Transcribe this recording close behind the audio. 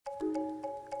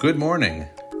Good morning.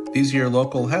 These are your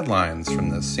local headlines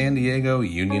from the San Diego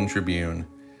Union Tribune.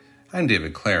 I'm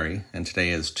David Clary, and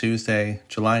today is Tuesday,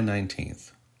 July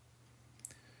 19th.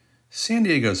 San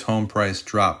Diego's home price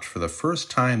dropped for the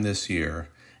first time this year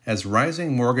as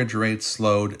rising mortgage rates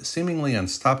slowed seemingly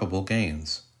unstoppable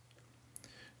gains.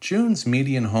 June's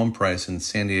median home price in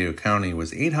San Diego County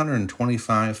was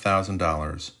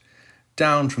 $825,000,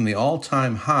 down from the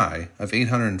all-time high of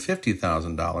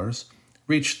 $850,000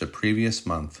 reached the previous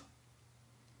month.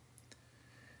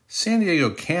 San Diego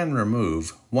can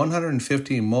remove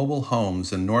 150 mobile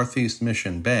homes in Northeast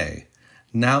Mission Bay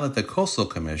now that the Coastal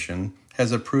Commission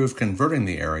has approved converting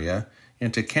the area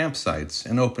into campsites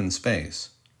and open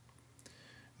space.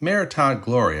 Mayor Todd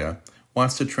Gloria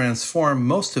wants to transform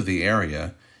most of the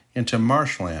area into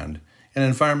marshland and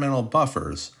environmental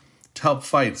buffers to help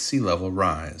fight sea level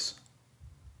rise.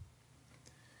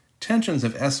 Tensions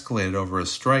have escalated over a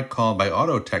strike called by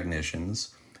auto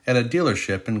technicians at a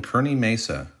dealership in Kearny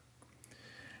Mesa.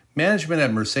 Management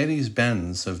at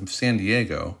Mercedes-Benz of San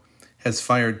Diego has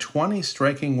fired 20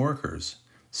 striking workers,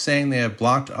 saying they have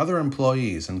blocked other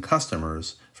employees and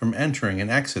customers from entering and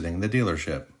exiting the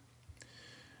dealership.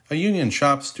 A union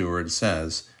shop steward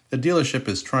says the dealership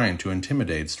is trying to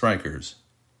intimidate strikers.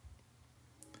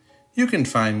 You can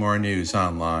find more news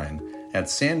online at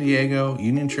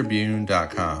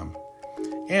SanDiegoUnionTribune.com.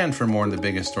 And for more on the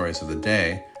biggest stories of the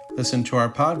day, listen to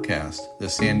our podcast, The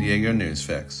San Diego News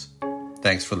Fix.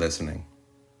 Thanks for listening.